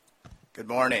Good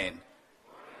morning.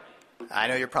 I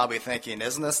know you're probably thinking,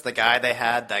 isn't this the guy they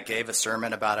had that gave a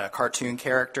sermon about a cartoon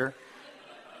character?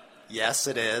 Yes,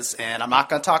 it is. And I'm not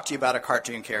going to talk to you about a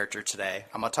cartoon character today.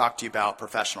 I'm going to talk to you about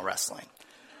professional wrestling.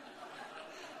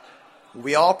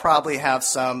 We all probably have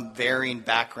some varying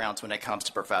backgrounds when it comes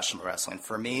to professional wrestling.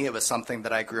 For me, it was something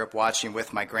that I grew up watching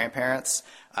with my grandparents.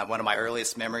 One of my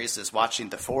earliest memories is watching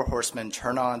the Four Horsemen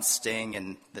turn on Sting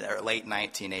in the late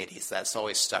 1980s. That's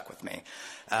always stuck with me.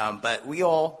 But we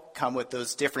all come with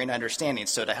those differing understandings.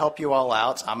 So to help you all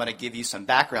out, I'm going to give you some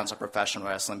backgrounds on professional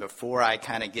wrestling before I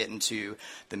kind of get into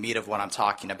the meat of what I'm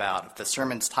talking about. The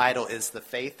sermon's title is The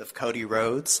Faith of Cody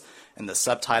Rhodes, and the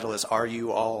subtitle is Are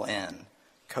You All In?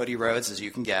 Cody Rhodes, as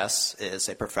you can guess, is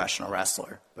a professional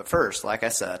wrestler. But first, like I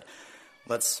said,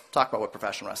 let's talk about what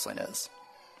professional wrestling is.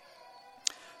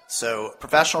 So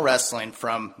professional wrestling,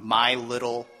 from my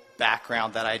little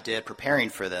background that I did preparing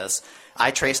for this,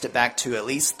 I traced it back to at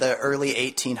least the early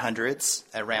 1800s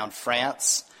around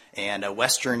France and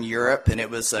Western Europe, and it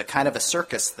was a kind of a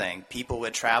circus thing. People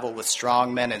would travel with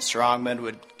strongmen, and strongmen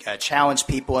would challenge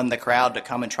people in the crowd to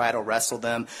come and try to wrestle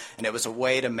them, and it was a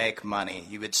way to make money.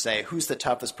 You would say, who's the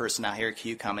toughest person out here?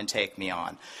 Can you come and take me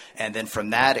on? And then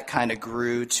from that, it kind of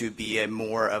grew to be a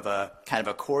more of a kind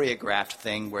of a choreographed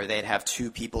thing where they'd have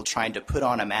two people trying to put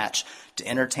on a match to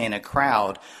entertain a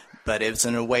crowd, but it was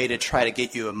in a way to try to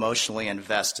get you emotionally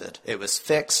invested. It was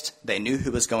fixed. They knew who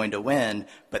was going to win,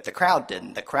 but the crowd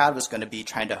didn't. The crowd was going to be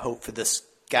trying to hope for this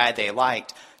guy they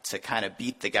liked to kind of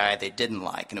beat the guy they didn't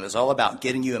like. And it was all about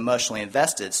getting you emotionally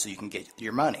invested so you can get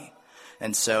your money.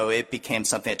 And so it became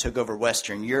something that took over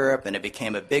Western Europe, and it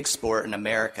became a big sport in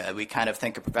America. We kind of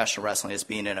think of professional wrestling as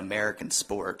being an American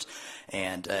sport.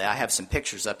 And I have some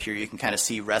pictures up here. You can kind of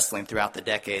see wrestling throughout the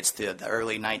decades, through the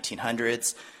early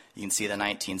 1900s. You can see the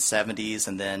 1970s,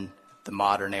 and then the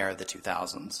modern era of the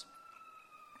 2000s.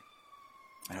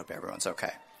 I hope everyone's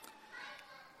okay.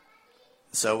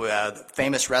 So the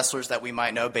famous wrestlers that we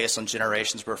might know based on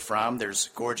generations we're from, there's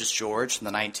Gorgeous George from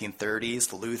the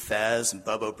 1930s, Lou Thesz and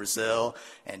Bobo Brazil,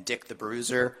 and Dick the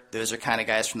Bruiser. Those are kind of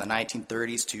guys from the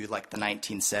 1930s to like the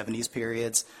 1970s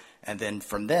periods. And then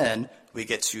from then, we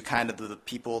get to kind of the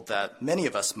people that many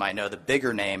of us might know, the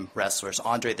bigger name wrestlers,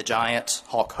 Andre the Giant,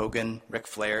 Hulk Hogan, Ric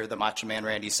Flair, the Macho Man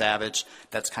Randy Savage.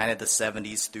 That's kind of the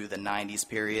 70s through the 90s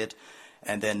period.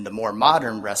 And then the more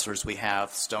modern wrestlers we have,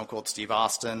 Stone Cold Steve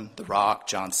Austin, The Rock,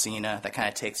 John Cena. That kind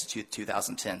of takes it to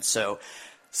 2010. So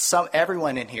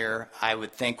everyone in here, I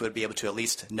would think, would be able to at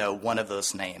least know one of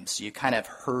those names. You kind of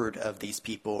heard of these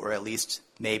people, or at least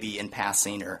maybe in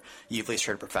passing, or you've at least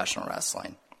heard of professional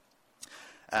wrestling.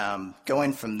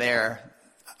 Going from there,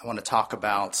 I want to talk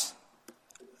about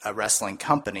a wrestling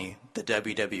company, the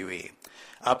WWE.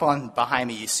 Up on behind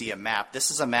me, you see a map.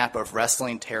 This is a map of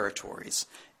wrestling territories.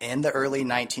 In the early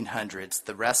 1900s,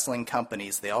 the wrestling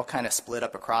companies, they all kind of split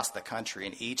up across the country,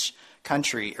 and each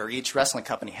country or each wrestling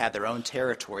company had their own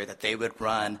territory that they would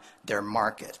run their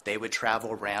market. They would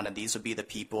travel around, and these would be the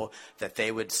people that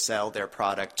they would sell their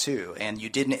product to. And you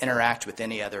didn't interact with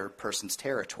any other person's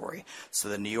territory. So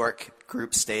the New York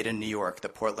group stayed in New York. The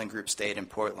Portland group stayed in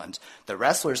Portland. The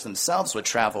wrestlers themselves would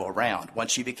travel around.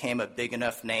 Once you became a big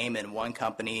enough name in one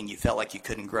company and you felt like you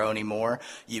couldn't grow anymore,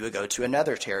 you would go to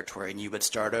another territory and you would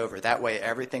start over. That way,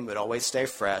 everything would always stay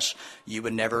fresh. You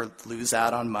would never lose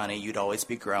out on money. You'd always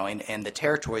be growing. And the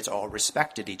territories all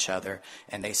respected each other,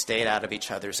 and they stayed out of each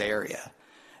other's area.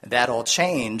 That all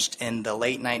changed in the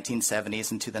late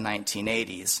 1970s into the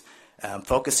 1980s.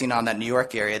 Focusing on that New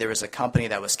York area, there was a company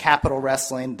that was Capital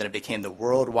Wrestling, then it became the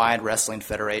Worldwide Wrestling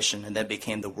Federation, and then it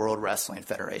became the World Wrestling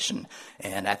Federation.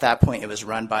 And at that point, it was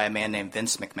run by a man named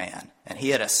Vince McMahon. And he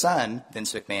had a son,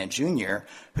 Vince McMahon Jr.,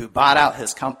 who bought out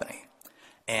his company.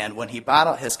 And when he bought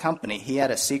out his company, he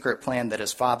had a secret plan that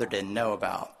his father didn't know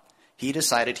about. He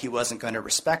decided he wasn't going to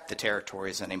respect the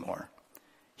territories anymore.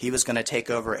 He was going to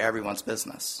take over everyone's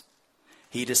business.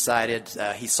 He decided,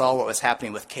 he saw what was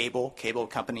happening with cable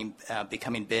company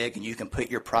becoming big, and you can put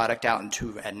your product out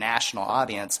into a national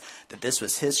audience, that this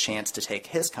was his chance to take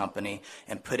his company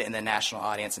and put it in the national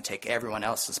audience and take everyone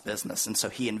else's business. And so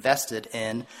he invested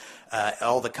in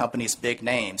all the company's big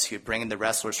names. He would bring in the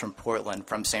wrestlers from Portland,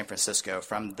 from San Francisco,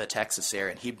 from the Texas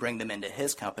area, and he'd bring them into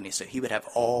his company. So he would have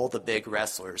all the big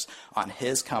wrestlers on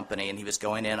his company, and he was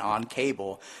going in on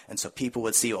cable. And so people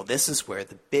would see, well, this is where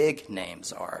the big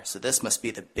names are. So this must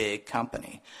be the big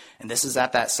company. And this is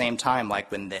at that same time,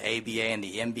 like when the ABA and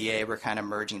the NBA were kind of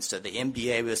merging. So the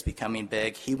NBA was becoming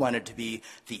big. He wanted to be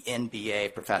the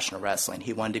NBA professional wrestling.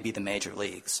 He wanted to be the major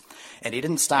leagues. And he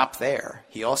didn't stop there.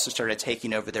 He also started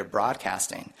taking over their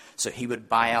broadcasting. So he would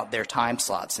buy out their time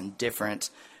slots in different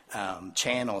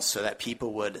channels so that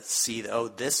people would see, oh,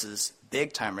 this is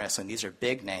big time wrestling. These are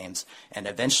big names. And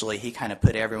eventually he kind of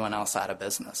put everyone else out of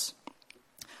business.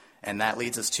 And that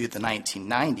leads us to the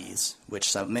 1990s,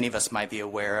 which many of us might be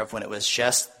aware of, when it was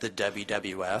just the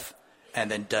WWF and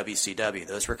then WCW.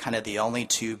 Those were kind of the only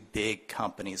two big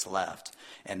companies left.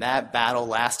 And that battle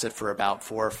lasted for about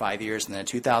 4 or 5 years. And then in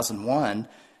 2001,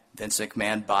 Vince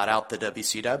McMahon bought out the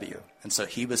WCW. And so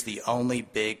he was the only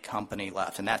big company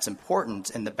left. And that's important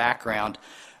in the background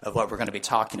of what we're going to be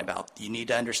talking about. You need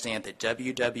to understand that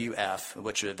WWF,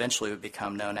 which eventually would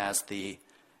become known as the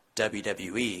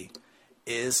WWE,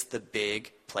 is the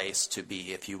big place to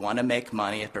be. If you want to make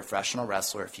money as a professional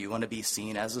wrestler, if you want to be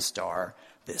seen as a star,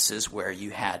 this is where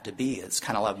you had to be. It's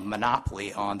kind of like a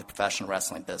monopoly on the professional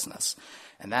wrestling business.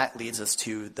 And that leads us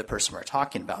to the person we're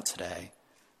talking about today,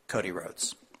 Cody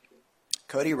Rhodes.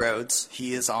 Cody Rhodes,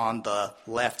 he is on the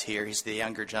left here. He's the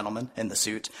younger gentleman in the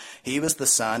suit. He was the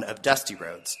son of Dusty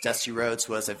Rhodes. Dusty Rhodes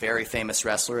was a very famous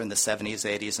wrestler in the 70s,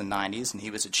 80s, and 90s, and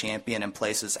he was a champion in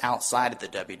places outside of the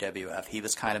WWF. He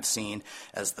was kind of seen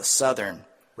as the Southern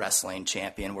wrestling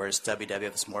champion, whereas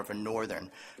WWF is more of a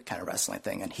Northern kind of wrestling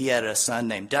thing. And he had a son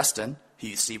named Dustin, who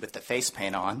you see with the face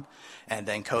paint on, and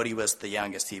then Cody was the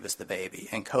youngest. He was the baby.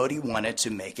 And Cody wanted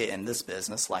to make it in this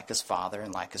business like his father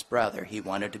and like his brother. He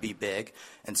wanted to be big,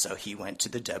 and so he went to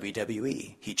the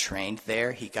WWE. He trained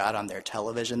there. He got on their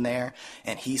television there,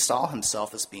 and he saw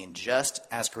himself as being just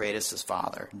as great as his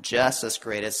father, just as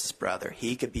great as his brother.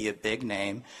 He could be a big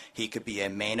name. He could be a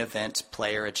main event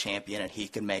player, a champion, and he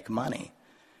could make money.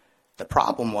 The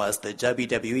problem was the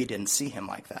WWE didn't see him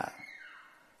like that.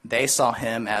 They saw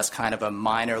him as kind of a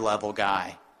minor level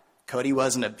guy. Cody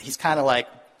he's kind of like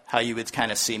how you would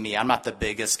kind of see me. I'm not the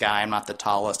biggest guy. I'm not the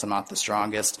tallest. I'm not the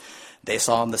strongest. They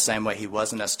saw him the same way. He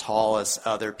wasn't as tall as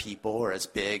other people or as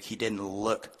big. He didn't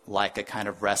look like a kind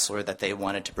of wrestler that they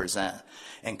wanted to present.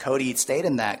 And Cody stayed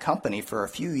in that company for a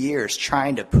few years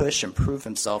trying to push and prove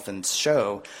himself and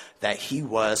show that he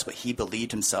was what he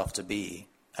believed himself to be,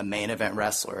 a main event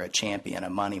wrestler, a champion, a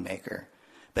moneymaker.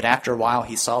 But after a while,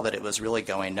 he saw that it was really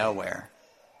going nowhere.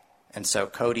 And so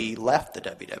Cody left the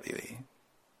WWE.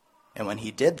 And when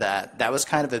he did that, that was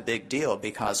kind of a big deal,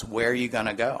 because where are you going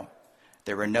to go?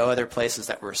 There were no other places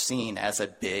that were seen as a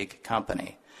big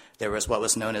company. There was what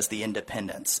was known as the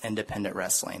independents, independent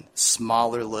wrestling,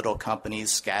 smaller little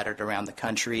companies scattered around the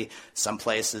country, some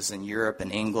places in Europe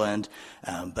and England.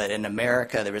 But in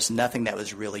America, there was nothing that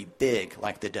was really big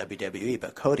like the WWE.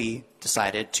 But Cody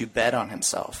decided to bet on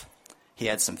himself. He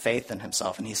had some faith in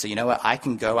himself, and he said, you know what, I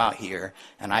can go out here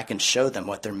and I can show them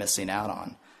what they're missing out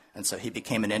on. And so he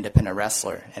became an independent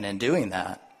wrestler, and in doing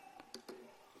that,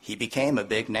 he became a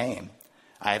big name.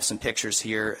 I have some pictures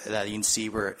here that you can see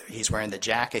where he's wearing the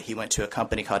jacket. He went to a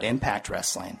company called Impact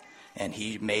Wrestling, and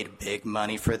he made big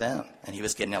money for them, and he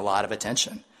was getting a lot of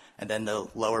attention. And then the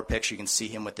lower picture, you can see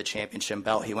him with the championship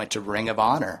belt. He went to Ring of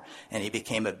Honor, and he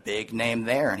became a big name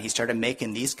there, and he started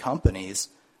making these companies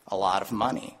a lot of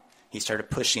money. He started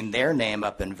pushing their name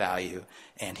up in value,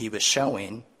 and he was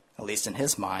showing, at least in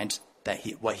his mind, that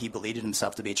what he believed in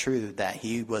himself to be true, that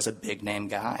he was a big-name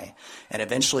guy. And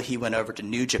eventually he went over to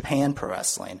New Japan Pro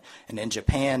Wrestling. And in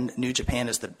Japan, New Japan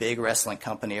is the big wrestling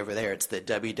company over there. It's the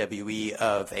WWE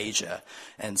of Asia.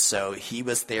 And so he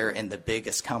was there in the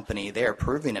biggest company there,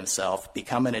 proving himself,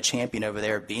 becoming a champion over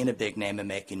there, being a big name and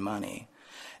making money.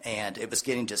 And it was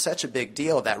getting to such a big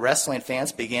deal that wrestling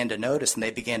fans began to notice, and they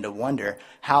began to wonder,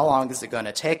 how long is it going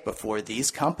to take before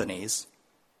these companies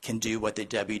can do what the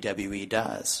WWE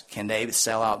does? Can they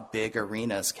sell out big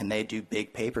arenas? Can they do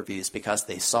big pay-per-views? Because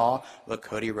they saw what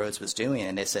Cody Rhodes was doing,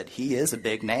 and they said, he is a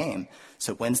big name,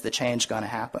 so when's the change going to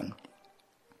happen?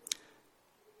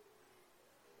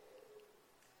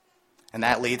 And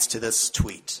that leads to this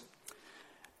tweet.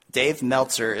 Dave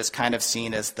Meltzer is kind of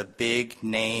seen as the big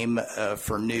name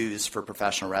for news for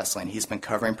professional wrestling. He's been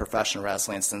covering professional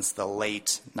wrestling since the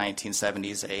late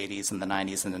 1970s, 80s, and the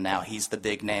 90s, and now he's the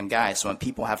big name guy. So when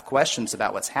people have questions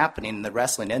about what's happening in the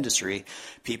wrestling industry,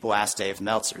 people ask Dave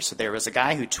Meltzer. So there was a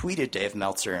guy who tweeted Dave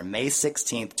Meltzer on May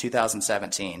 16th,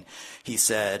 2017. He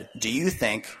said, do you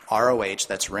think ROH,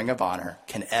 that's Ring of Honor,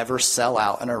 can ever sell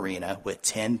out an arena with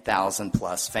 10,000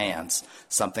 plus fans,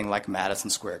 something like Madison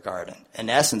Square Garden? In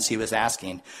essence, he was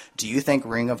asking, do you think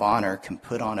Ring of Honor can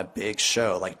put on a big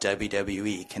show like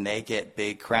WWE? Can they get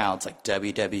big crowds like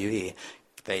WWE?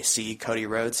 They see Cody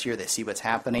Rhodes here, they see what's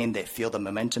happening, they feel the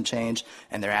momentum change,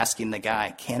 and they're asking the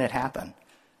guy, can it happen?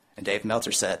 And Dave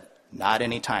Meltzer said, not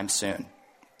anytime soon.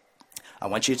 I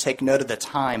want you to take note of the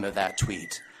time of that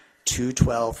tweet,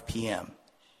 2:12 p.m.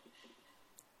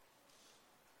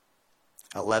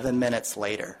 11 minutes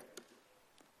later,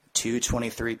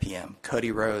 2:23 p.m.,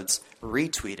 Cody Rhodes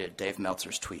retweeted Dave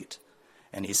Meltzer's tweet.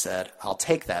 And he said, "I'll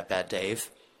take that bet, Dave."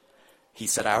 He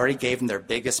said, "I already gave them their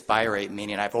biggest buy rate,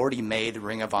 meaning I've already made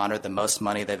Ring of Honor the most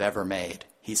money they've ever made."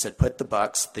 He said, "Put the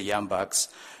Bucks, the Young Bucks,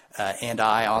 and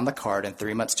I on the card in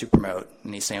 3 months to promote."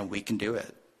 And he's saying, "We can do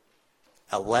it."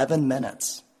 11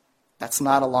 minutes. That's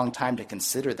not a long time to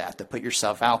consider that, to put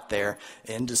yourself out there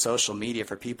into social media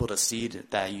for people to see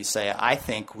that you say, "I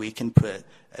think we can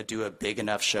do a big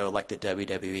enough show like the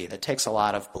WWE." That takes a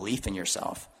lot of belief in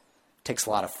yourself. It takes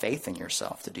a lot of faith in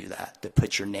yourself to do that, to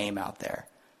put your name out there.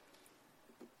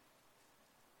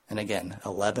 And again,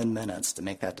 11 minutes to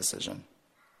make that decision.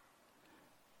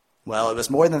 Well, it was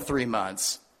more than 3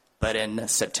 months, but in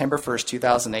September 1st,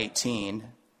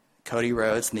 2018, Cody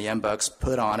Rhodes and the Young Bucks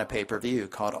put on a pay-per-view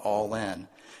called All In.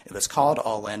 It was called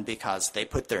All In because they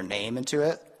put their name into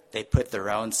it, they put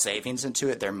their own savings into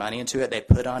it, their money into it, they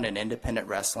put on an independent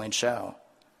wrestling show.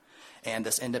 And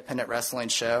this independent wrestling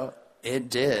show, it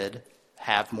did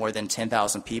have more than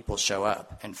 10,000 people show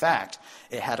up. In fact,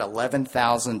 it had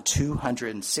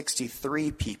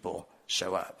 11,263 people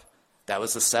show up. That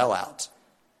was a sellout.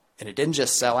 And it didn't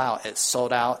just sell out, it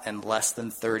sold out in less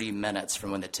than 30 minutes from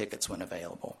when the tickets went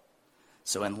available.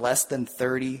 So in less than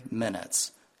 30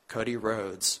 minutes, Cody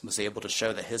Rhodes was able to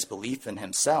show that his belief in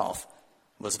himself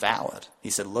was valid. He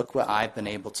said, "Look what I've been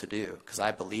able to do, because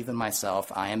I believe in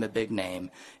myself, I am a big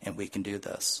name, and we can do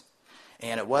this."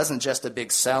 And it wasn't just a big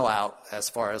sellout as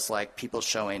far as like people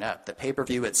showing up. The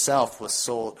pay-per-view itself was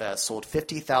sold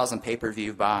 50,000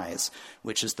 pay-per-view buys,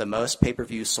 which is the most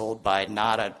pay-per-view sold by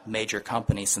not a major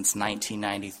company since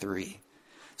 1993.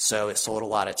 So it sold a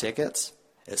lot of tickets,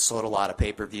 it sold a lot of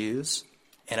pay-per-views,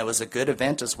 and it was a good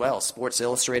event as well. Sports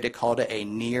Illustrated called it a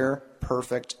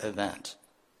near-perfect event.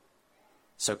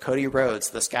 So Cody Rhodes,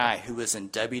 this guy who was in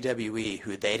WWE,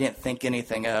 who they didn't think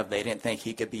anything of, they didn't think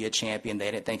he could be a champion,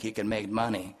 they didn't think he could make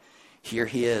money, here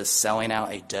he is selling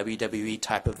out a WWE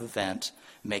type of event,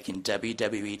 making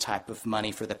WWE type of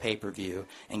money for the pay-per-view,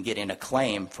 and getting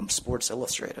acclaim from Sports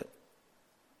Illustrated.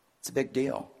 It's a big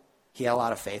deal. He had a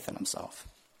lot of faith in himself.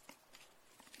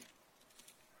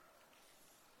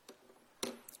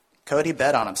 Cody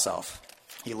bet on himself.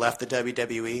 He left the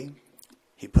WWE.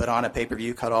 He put on a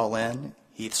pay-per-view called All In.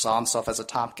 He saw himself as a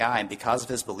top guy, and because of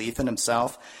his belief in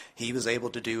himself, he was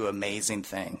able to do amazing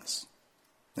things.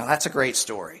 Now, that's a great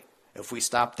story. If we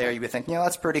stop there, you would think,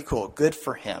 that's pretty cool. Good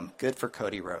for him. Good for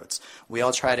Cody Rhodes. We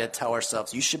all try to tell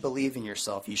ourselves, you should believe in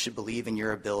yourself. You should believe in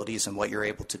your abilities and what you're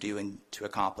able to do and to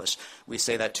accomplish. We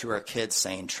say that to our kids,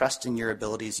 saying, trust in your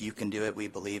abilities. You can do it. We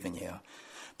believe in you.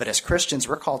 But as Christians,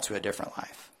 we're called to a different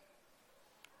life.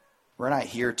 We're not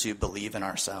here to believe in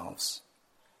ourselves.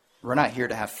 We're not here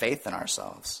to have faith in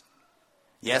ourselves.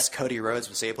 Yes, Cody Rhodes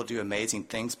was able to do amazing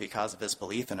things because of his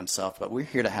belief in himself, but we're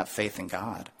here to have faith in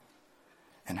God.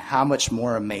 And how much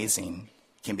more amazing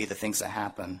can be the things that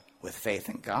happen with faith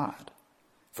in God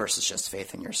versus just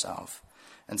faith in yourself.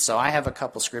 And so I have a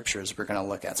couple scriptures we're going to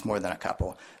look at. It's more than a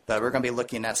couple. But we're going to be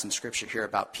looking at some scripture here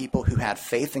about people who had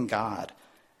faith in God,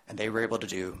 and they were able to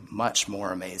do much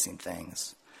more amazing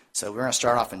things. So we're going to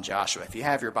start off in Joshua. If you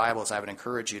have your Bibles, I would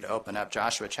encourage you to open up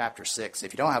Joshua chapter 6.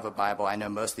 If you don't have a Bible, I know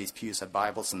most of these pews have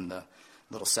Bibles in the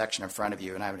little section in front of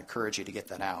you, and I would encourage you to get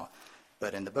that out.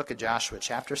 But in the book of Joshua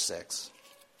chapter 6,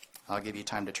 I'll give you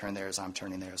time to turn there as I'm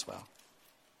turning there as well.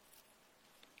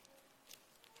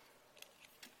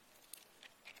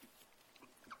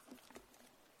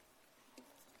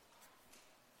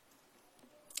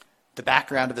 The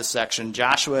background of this section,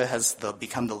 Joshua has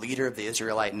become the leader of the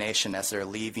Israelite nation as they're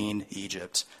leaving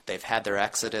Egypt. They've had their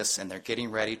exodus, and they're getting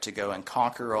ready to go and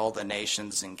conquer all the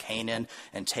nations in Canaan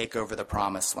and take over the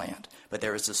promised land. But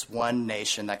there was this one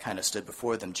nation that kind of stood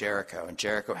before them, Jericho. And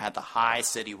Jericho had the high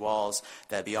city walls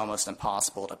that would be almost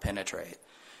impossible to penetrate.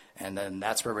 And then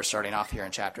that's where we're starting off here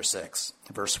in chapter 6,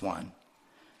 verse 1.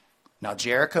 Now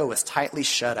Jericho was tightly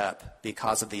shut up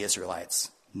because of the Israelites.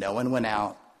 No one went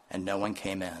out, and no one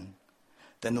came in.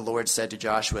 Then the Lord said to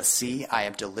Joshua, "See, I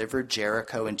have delivered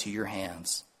Jericho into your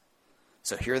hands."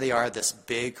 So here they are, this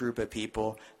big group of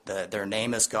people. Their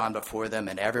name has gone before them,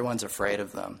 and everyone's afraid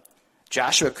of them.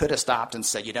 Joshua could have stopped and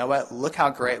said, you know what, look how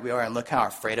great we are and look how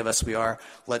afraid of us we are.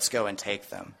 Let's go and take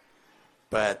them.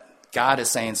 But God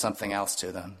is saying something else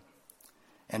to them.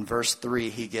 In verse 3,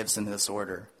 he gives them this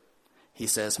order. He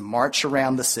says, "March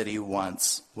around the city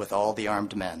once with all the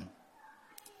armed men.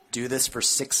 Do this for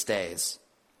 6 days.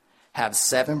 Have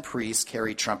 7 priests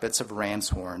carry trumpets of ram's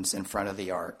horns in front of the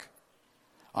ark.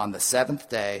 On the 7th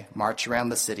day, march around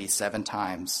the city 7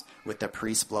 times with the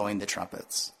priests blowing the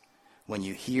trumpets. When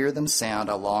you hear them sound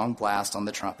a long blast on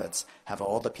the trumpets, have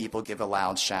all the people give a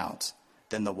loud shout.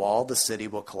 Then the wall of the city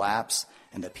will collapse,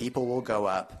 and the people will go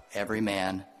up, every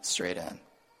man straight in.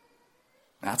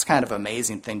 That's kind of an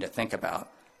amazing thing to think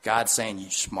about. God saying, you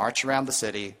just march around the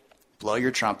city, blow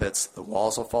your trumpets, the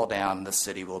walls will fall down, and the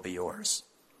city will be yours.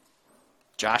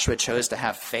 Joshua chose to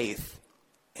have faith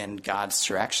in God's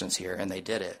directions here, and they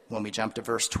did it. When we jump to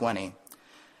verse 20,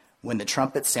 when the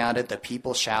trumpet sounded, the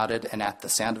people shouted, and at the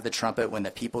sound of the trumpet, when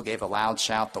the people gave a loud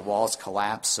shout, the walls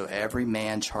collapsed, so every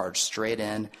man charged straight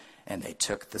in, and they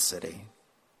took the city.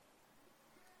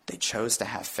 They chose to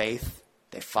have faith.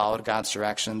 They followed God's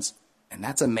directions, and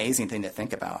that's an amazing thing to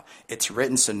think about. It's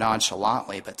written so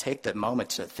nonchalantly, but take the moment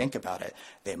to think about it.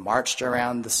 They marched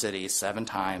around the city 7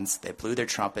 times. They blew their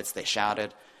trumpets. They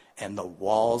shouted, and the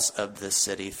walls of the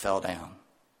city fell down.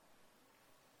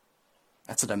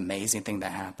 That's an amazing thing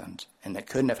that happened. And it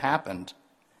couldn't have happened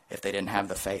if they didn't have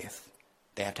the faith.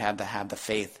 They have to have the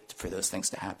faith for those things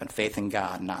to happen. Faith in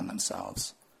God, not in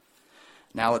themselves.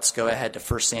 Now let's go ahead to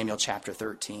 1 Samuel chapter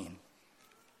 13.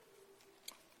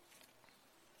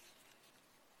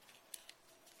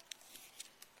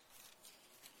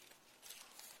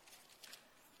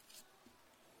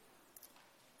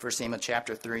 First Samuel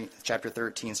chapter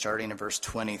 13, starting in verse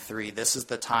 23. This is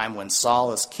the time when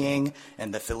Saul is king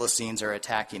and the Philistines are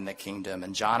attacking the kingdom.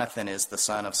 And Jonathan is the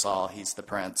son of Saul. He's the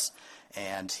prince.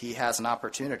 And he has an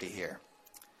opportunity here.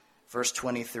 Verse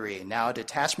 23. Now a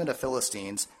detachment of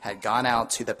Philistines had gone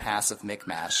out to the pass of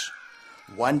Michmash.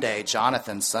 One day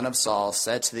Jonathan, son of Saul,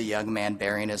 said to the young man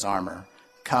bearing his armor,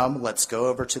 "Come, let's go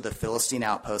over to the Philistine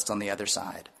outpost on the other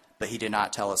side." But he did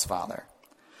not tell his father.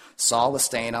 Saul was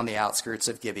staying on the outskirts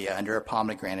of Gibeah under a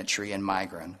pomegranate tree in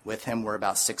Migron. With him were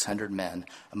about 600 men,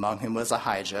 among whom was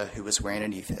Ahijah, who was wearing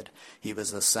an ephod. He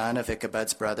was the son of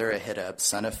Ichabod's brother Ahitub,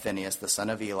 son of Phinehas, the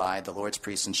son of Eli, the Lord's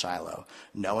priest in Shiloh.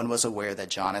 No one was aware that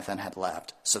Jonathan had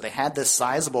left. So they had this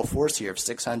sizable force here of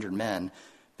 600 men,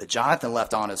 but Jonathan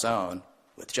left on his own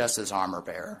with just his armor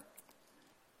bearer.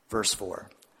 Verse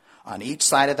 4. On each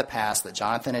side of the pass that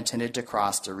Jonathan intended to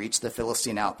cross to reach the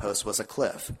Philistine outpost was a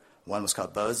cliff. One was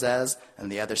called Bozez,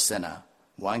 and the other Seneh.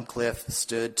 One cliff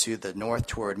stood to the north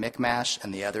toward Michmash,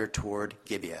 and the other toward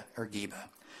Gibeah.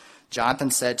 Jonathan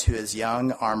said to his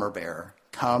young armor-bearer,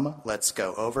 "Come, let's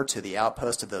go over to the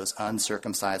outpost of those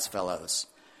uncircumcised fellows.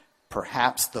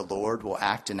 Perhaps the Lord will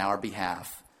act in our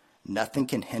behalf. Nothing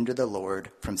can hinder the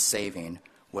Lord from saving,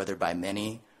 whether by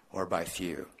many or by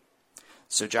few."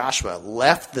 So Joshua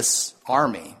left this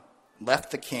army, left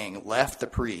the king, left the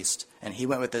priest, and he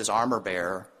went with his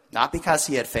armor-bearer. Not because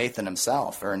he had faith in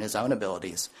himself or in his own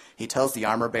abilities. He tells the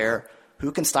armor-bearer,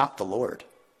 who can stop the Lord?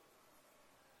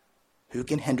 Who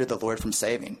can hinder the Lord from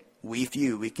saving? We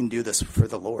few, we can do this for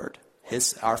the Lord.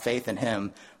 Our faith in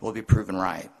him will be proven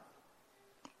right.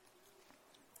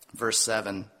 Verse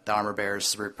 7, the armor-bearer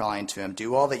is replying to him,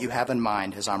 "Do all that you have in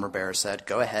mind," his armor-bearer said.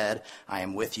 "Go ahead, I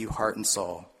am with you heart and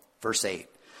soul." Verse 8.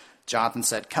 Jonathan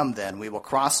said, "Come then, we will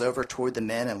cross over toward the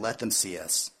men and let them see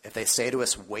us. If they say to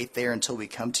us, 'Wait there until we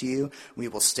come to you,' we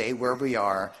will stay where we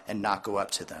are and not go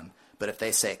up to them. But if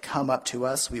they say, 'Come up to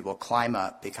us,' we will climb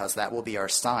up, because that will be our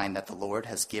sign that the Lord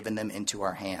has given them into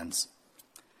our hands."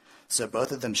 So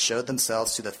both of them showed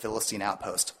themselves to the Philistine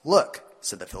outpost. "Look,"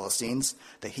 said the Philistines,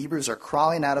 "the Hebrews are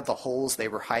crawling out of the holes they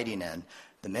were hiding in."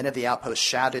 The men of the outpost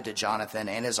shouted to Jonathan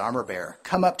and his armor-bearer,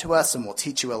 "Come up to us and we'll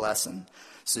teach you a lesson."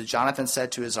 So Jonathan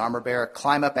said to his armor-bearer,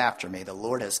 "Climb up after me. The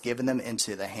Lord has given them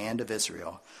into the hand of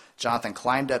Israel." Jonathan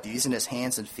climbed up using his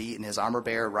hands and feet, and his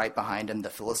armor-bearer right behind him. The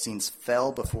Philistines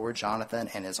fell before Jonathan,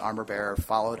 and his armor-bearer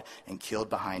followed and killed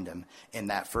behind him. In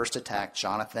that first attack,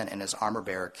 Jonathan and his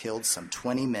armor-bearer killed some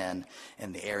 20 men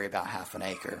in the area about half an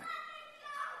acre.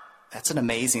 That's an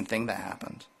amazing thing that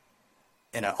happened.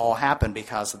 And it all happened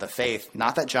because of the faith,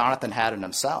 not that Jonathan had in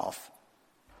himself,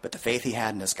 but the faith he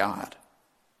had in his God.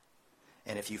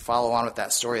 And if you follow on with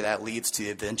that story, that leads to the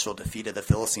eventual defeat of the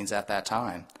Philistines at that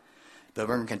time. But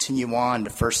we're going to continue on to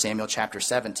 1 Samuel chapter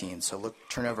 17. So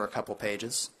turn over a couple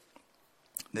pages.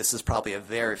 This is probably a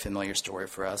very familiar story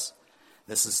for us.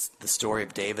 This is the story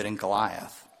of David and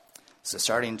Goliath. So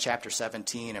starting in chapter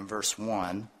 17 and verse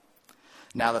 1.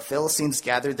 Now the Philistines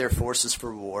gathered their forces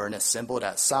for war and assembled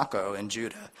at Socoh in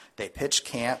Judah. They pitched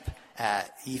camp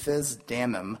at Ephes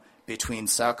Dammim between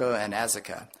Socoh and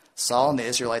Azekah. Saul and the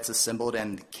Israelites assembled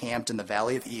and camped in the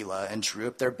valley of Elah and drew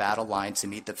up their battle line to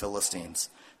meet the Philistines.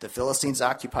 The Philistines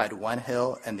occupied one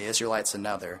hill and the Israelites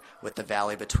another, with the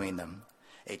valley between them.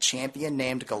 A champion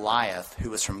named Goliath, who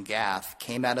was from Gath,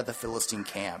 came out of the Philistine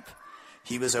camp.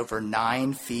 He was over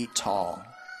 9 feet tall.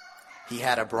 He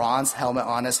had a bronze helmet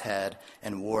on his head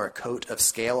and wore a coat of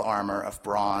scale armor of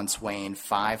bronze weighing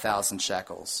 5,000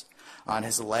 shekels. On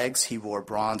his legs he wore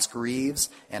bronze greaves,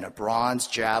 and a bronze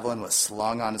javelin was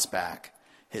slung on his back.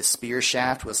 His spear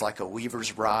shaft was like a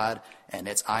weaver's rod, and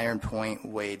its iron point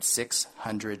weighed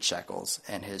 600 shekels,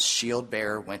 and his shield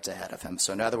bearer went ahead of him.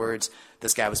 So in other words,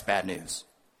 this guy was bad news.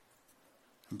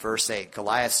 Verse 8,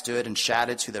 Goliath stood and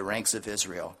shouted to the ranks of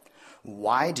Israel,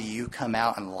 "Why do you come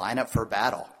out and line up for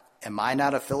battle? Am I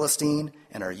not a Philistine,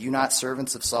 and are you not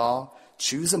servants of Saul?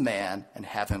 Choose a man and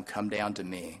have him come down to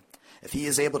me. If he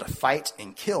is able to fight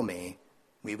and kill me,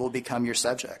 we will become your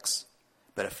subjects.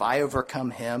 But if I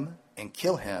overcome him and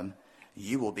kill him,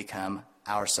 you will become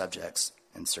our subjects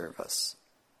and serve us."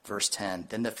 Verse 10,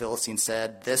 Then the Philistine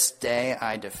said, "This day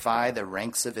I defy the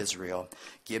ranks of Israel.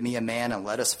 Give me a man and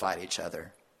let us fight each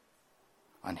other."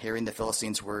 On hearing the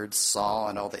Philistines' words, Saul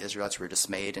and all the Israelites were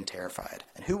dismayed and terrified.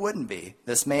 And who wouldn't be?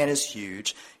 This man is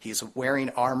huge. He's wearing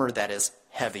armor that is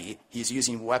heavy. He's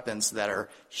using weapons that are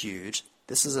huge.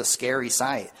 This is a scary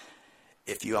sight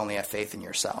if you only have faith in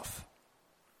yourself.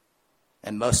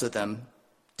 And most of them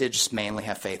did just mainly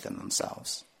have faith in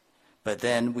themselves. But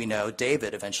then we know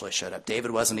David eventually showed up.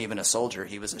 David wasn't even a soldier.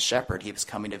 He was a shepherd. He was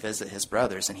coming to visit his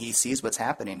brothers, and he sees what's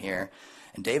happening here.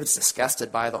 And David's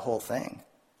disgusted by the whole thing.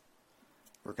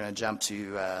 We're going to jump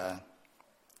to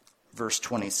verse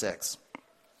 26.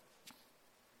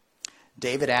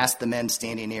 David asked the men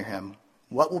standing near him,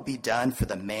 "What will be done for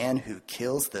the man who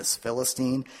kills this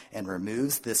Philistine and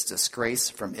removes this disgrace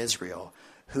from Israel?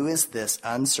 Who is this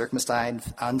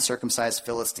uncircumcised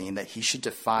Philistine that he should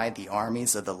defy the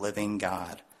armies of the living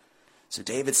God?" So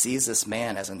David sees this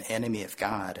man as an enemy of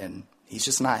God, and he's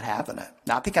just not having it.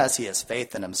 Not because he has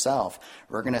faith in himself.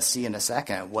 We're going to see in a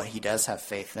second what he does have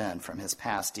faith in from his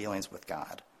past dealings with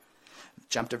God.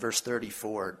 Jump to verse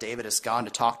 34. David has gone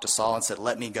to talk to Saul and said,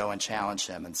 "Let me go and challenge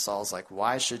him." And Saul's like,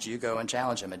 "Why should you go and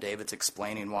challenge him?" And David's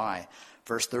explaining why.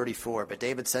 Verse 34, But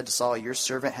David said to Saul, "Your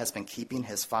servant has been keeping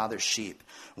his father's sheep.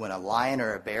 When a lion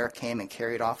or a bear came and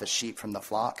carried off a sheep from the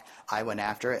flock, I went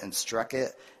after it and struck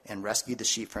it and rescued the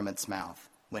sheep from its mouth.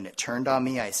 When it turned on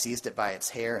me, I seized it by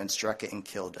its hair and struck it and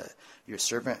killed it. Your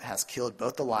servant has killed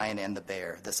both the lion and the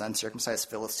bear. This uncircumcised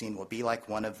Philistine will be like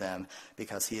one of them,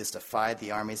 because he has defied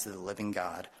the armies of the living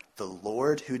God. The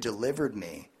Lord who delivered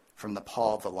me from the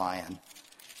paw of the lion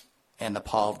and the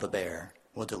paw of the bear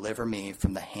will deliver me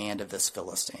from the hand of this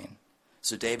Philistine."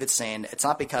 So David's saying, it's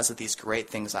not because of these great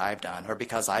things I've done or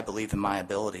because I believe in my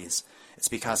abilities. It's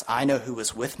because I know who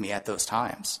was with me at those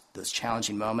times, those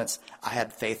challenging moments. I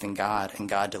had faith in God, and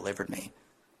God delivered me.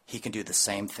 He can do the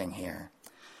same thing here.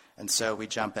 And so we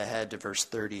jump ahead to verse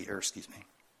 30, let's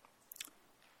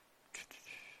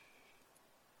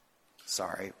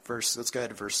go ahead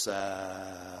to verse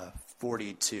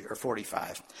 42 or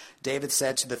 45. David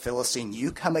said to the Philistine,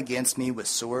 "You come against me with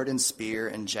sword and spear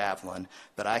and javelin,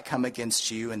 but I come against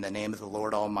you in the name of the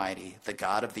Lord Almighty, the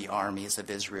God of the armies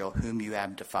of Israel, whom you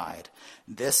have defied.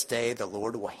 This day the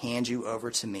Lord will hand you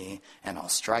over to me, and I'll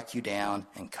strike you down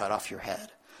and cut off your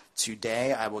head.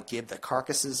 Today I will give the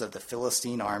carcasses of the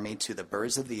Philistine army to the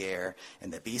birds of the air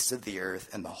and the beasts of the earth,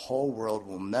 and the whole world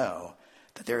will know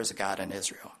that there is a God in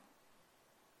Israel.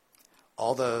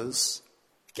 All those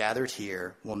gathered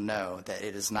here will know that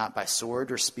it is not by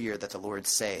sword or spear that the Lord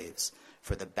saves,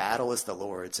 for the battle is the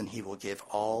Lord's, and he will give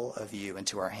all of you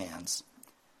into our hands."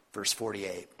 Verse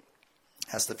 48.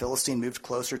 As the Philistine moved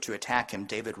closer to attack him,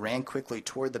 David ran quickly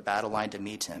toward the battle line to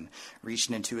meet him.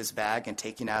 Reaching into his bag and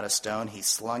taking out a stone, he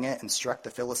slung it and struck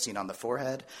the Philistine on the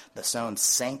forehead. The stone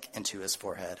sank into his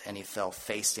forehead, and he fell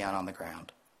face down on the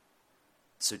ground.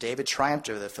 So David triumphed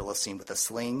over the Philistine with a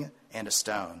sling and a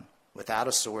stone. Without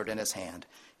a sword in his hand,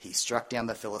 he struck down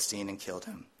the Philistine and killed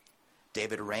him.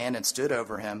 David ran and stood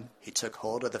over him. He took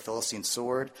hold of the Philistine's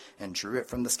sword and drew it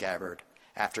from the scabbard.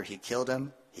 After he killed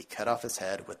him, he cut off his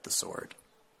head with the sword.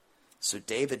 So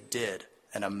David did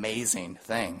an amazing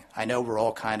thing. I know we're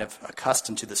all kind of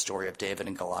accustomed to the story of David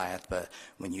and Goliath, but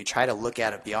when you try to look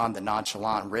at it beyond the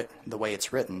nonchalant, the way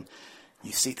it's written,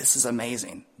 you see this is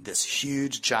amazing. This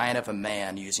huge giant of a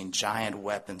man using giant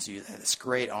weapons, this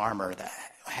great armor that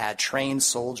had trained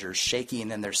soldiers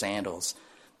shaking in their sandals.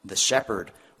 The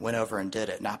shepherd went over and did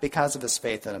it, not because of his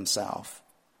faith in himself,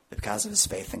 but because of his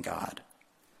faith in God.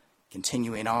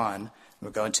 Continuing on, we're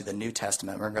going to the New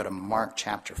Testament. We're going to go to Mark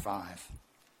chapter 5.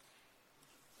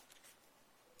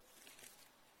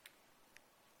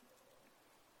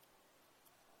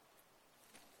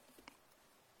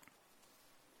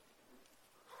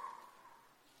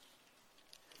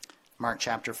 Mark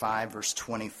chapter 5, verse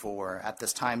 24. At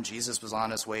this time, Jesus was on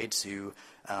his way to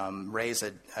raise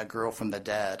a girl from the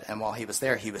dead. And while he was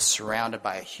there, he was surrounded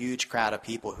by a huge crowd of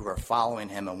people who were following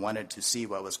him and wanted to see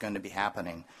what was going to be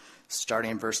happening.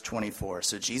 starting in verse 24.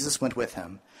 So Jesus went with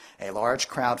him. A large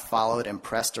crowd followed and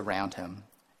pressed around him.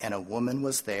 And a woman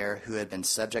was there who had been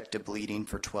subject to bleeding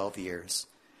for 12 years.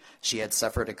 She had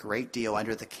suffered a great deal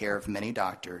under the care of many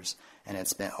doctors and had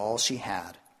spent all she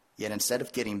had. Yet instead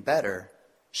of getting better,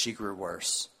 she grew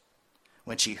worse.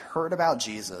 When she heard about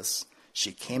Jesus,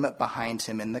 she came up behind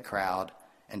him in the crowd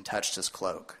and touched his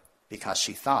cloak, because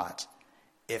she thought,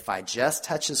 if I just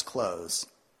touch his clothes,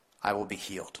 I will be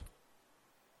healed.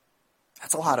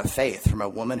 That's a lot of faith from a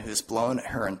woman who's blown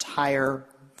her entire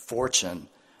fortune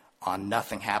on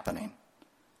nothing happening.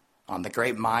 On the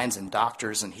great minds and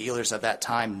doctors and healers of that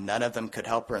time, none of them could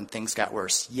help her and things got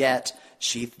worse. Yet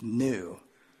she knew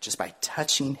just by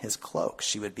touching his cloak,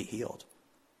 she would be healed.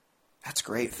 That's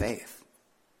great faith.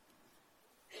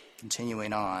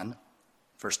 Continuing on,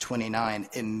 verse 29,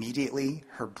 immediately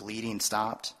her bleeding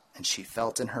stopped, and she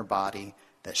felt in her body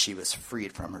that she was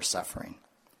freed from her suffering.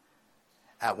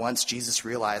 At once, Jesus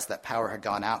realized that power had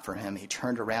gone out from him. He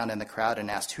turned around in the crowd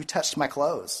and asked, "Who touched my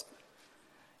clothes?"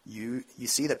 You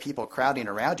see the people crowding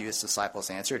around you, his disciples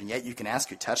answered, and yet you can ask,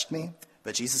 "Who touched me?"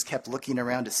 But Jesus kept looking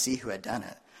around to see who had done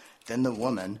it. Then the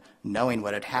woman, knowing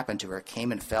what had happened to her,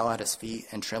 came and fell at his feet,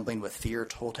 and trembling with fear,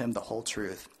 told him the whole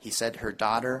truth. He said to her,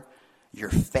 "Daughter,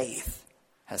 your faith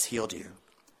has healed you.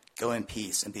 Go in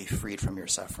peace and be freed from your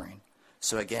suffering."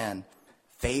 So again,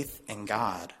 faith in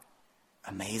God,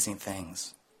 amazing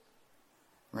things.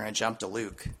 We're going to jump to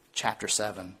Luke chapter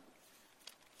 7.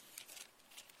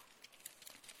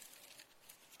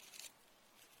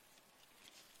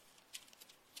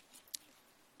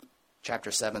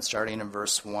 Chapter 7, starting in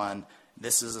verse 1.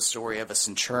 This is a story of a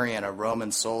centurion, a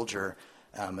Roman soldier,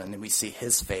 and we see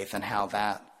his faith and how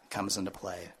that comes into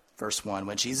play. Verse 1,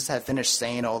 when Jesus had finished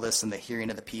saying all this in the hearing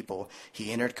of the people,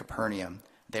 he entered Capernaum.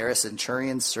 There a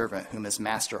centurion's servant, whom his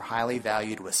master highly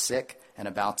valued, was sick and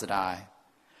about to die.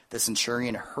 The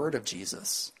centurion heard of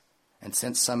Jesus and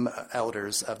sent some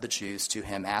elders of the Jews to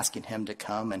him, asking him to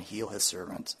come and heal his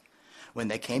servant. When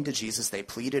they came to Jesus, they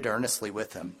pleaded earnestly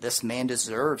with him, "This man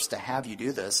deserves to have you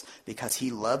do this, because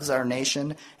he loves our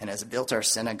nation and has built our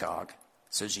synagogue."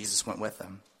 So Jesus went with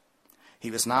them. He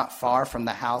was not far from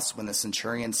the house when the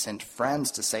centurion sent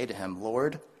friends to say to him,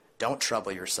 "Lord, don't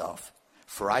trouble yourself,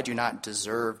 for I do not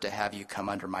deserve to have you come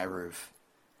under my roof.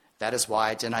 That is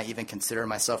why I did not even consider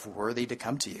myself worthy to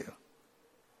come to you.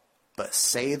 But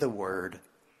say the word,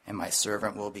 and my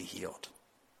servant will be healed."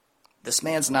 This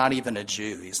man's not even a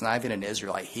Jew. He's not even an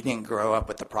Israelite. He didn't grow up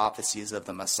with the prophecies of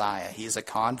the Messiah. He's a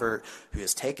convert who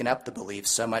has taken up the belief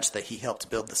so much that he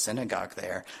helped build the synagogue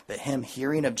there. But him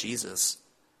hearing of Jesus,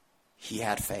 he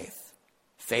had faith.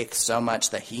 Faith so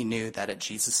much that he knew that at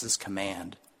Jesus'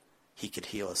 command, he could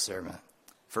heal his servant.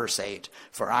 Verse 8,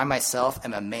 "For I myself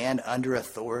am a man under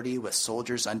authority with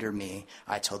soldiers under me.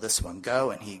 I tell this one,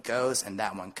 go, and he goes, and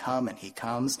that one, come, and he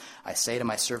comes. I say to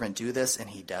my servant, do this,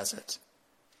 and he does it."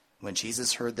 When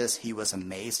Jesus heard this, he was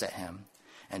amazed at him.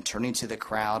 And turning to the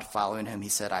crowd following him, he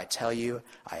said, "I tell you,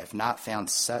 I have not found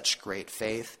such great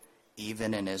faith,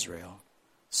 even in Israel."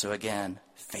 So again,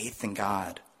 faith in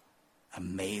God,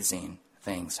 amazing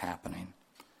things happening.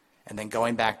 And then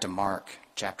going back to Mark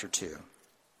chapter 2.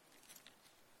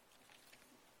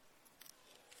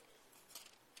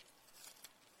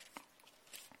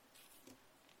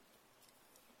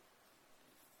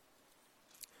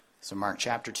 So Mark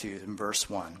chapter 2 and verse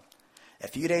 1. A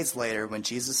few days later, when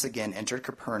Jesus again entered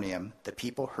Capernaum, the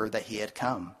people heard that he had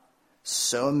come.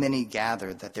 So many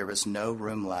gathered that there was no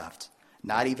room left,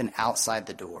 not even outside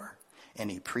the door, and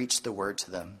he preached the word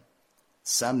to them.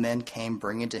 Some men came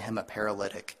bringing to him a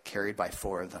paralytic, carried by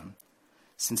 4 of them.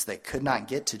 Since they could not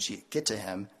get him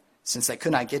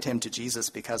to Jesus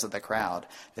because of the crowd,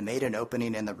 they made an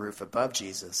opening in the roof above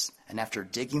Jesus, and after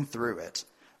digging through it,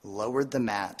 lowered the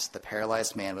mat the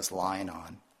paralyzed man was lying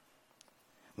on.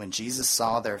 When Jesus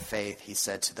saw their faith, he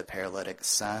said to the paralytic,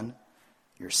 "Son,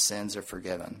 your sins are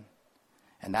forgiven."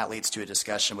 And that leads to a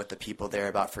discussion with the people there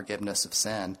about forgiveness of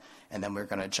sin. And then we're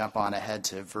going to jump on ahead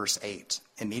to verse 8.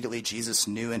 Immediately Jesus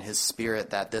knew in his spirit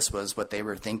that this was what they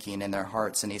were thinking in their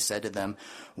hearts. And he said to them,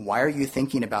 "Why are you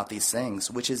thinking about these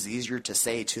things? Which is easier to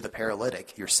say to the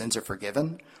paralytic, 'Your sins are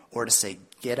forgiven,' or to say,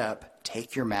 'Get up,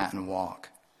 take your mat and walk'?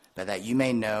 But that you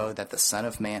may know that the Son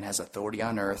of Man has authority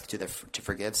on earth to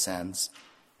forgive sins."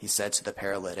 He said to the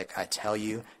paralytic, "I tell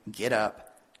you, get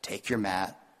up, take your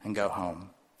mat, and go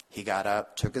home." He got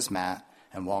up, took his mat,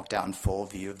 and walked out in full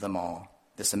view of them all.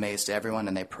 This amazed everyone,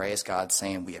 and they praised God,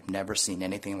 saying, "We have never seen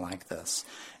anything like this."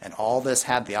 And all this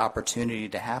had the opportunity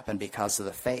to happen because of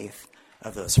the faith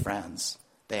of those friends.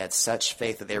 They had such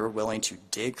faith that they were willing to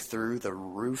dig through the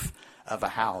roof of a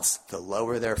house to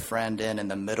lower their friend in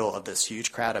the middle of this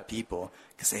huge crowd of people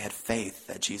because they had faith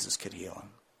that Jesus could heal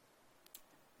him.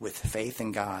 With faith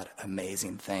in God,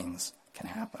 amazing things can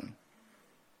happen.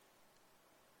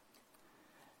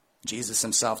 Jesus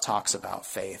himself talks about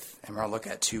faith, and we're going to look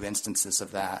at two instances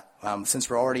of that. Since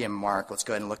we're already in Mark, let's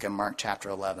go ahead and look at Mark chapter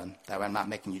 11. That way I'm not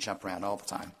making you jump around all the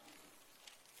time.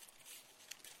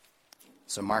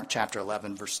 So Mark chapter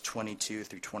 11, verse 22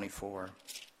 through 24.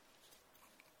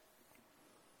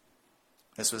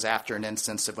 This was after an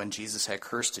instance of when Jesus had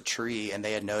cursed a tree, and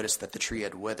they had noticed that the tree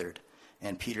had withered.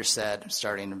 And Peter said,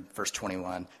 starting in verse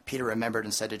 21, Peter remembered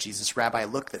and said to Jesus, Rabbi,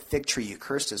 look, the fig tree you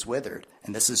cursed is withered.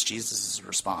 And this is Jesus'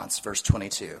 response, verse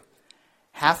 22.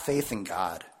 Have faith in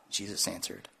God, Jesus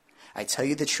answered. I tell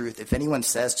you the truth, if anyone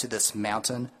says to this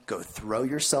mountain, go throw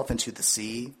yourself into the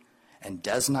sea, and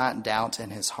does not doubt in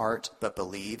his heart, but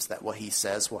believes that what he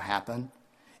says will happen,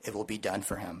 it will be done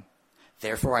for him.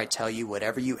 Therefore I tell you,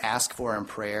 whatever you ask for in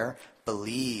prayer,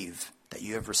 believe that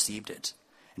you have received it,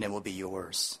 and it will be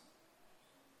yours.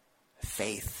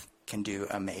 Faith can do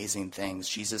amazing things.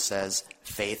 Jesus says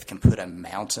faith can put a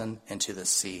mountain into the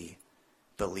sea.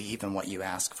 Believe in what you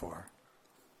ask for.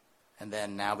 And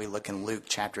then now we look in Luke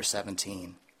chapter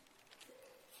 17.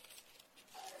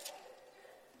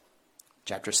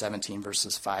 Chapter 17,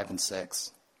 verses 5 and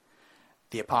 6.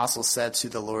 The apostles said to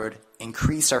the Lord,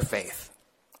 increase our faith.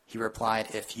 He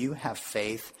replied, if you have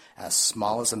faith as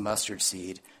small as a mustard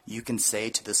seed, you can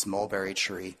say to this mulberry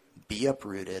tree, be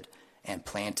uprooted and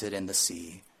planted in the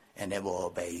sea, and it will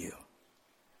obey you.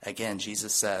 Again,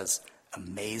 Jesus says,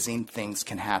 amazing things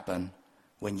can happen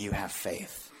when you have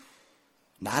faith.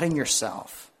 Not in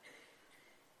yourself,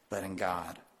 but in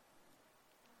God.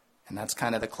 And that's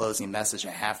kind of the closing message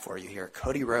I have for you here.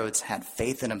 Cody Rhodes had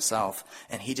faith in himself,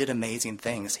 and he did amazing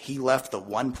things. He left the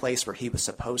one place where he was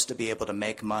supposed to be able to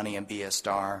make money and be a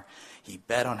star. He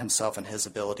bet on himself and his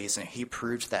abilities, and he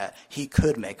proved that he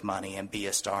could make money and be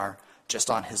a star just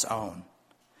on his own.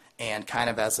 And kind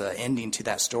of as an ending to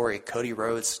that story, Cody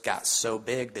Rhodes got so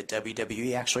big that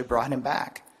WWE actually brought him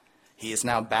back. He is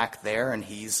now back there, and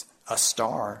he's a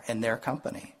star in their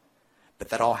company. But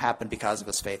that all happened because of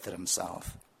his faith in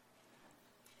himself.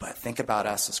 But think about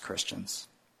us as Christians.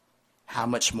 How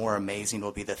much more amazing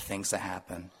will be the things that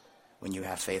happen when you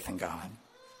have faith in God.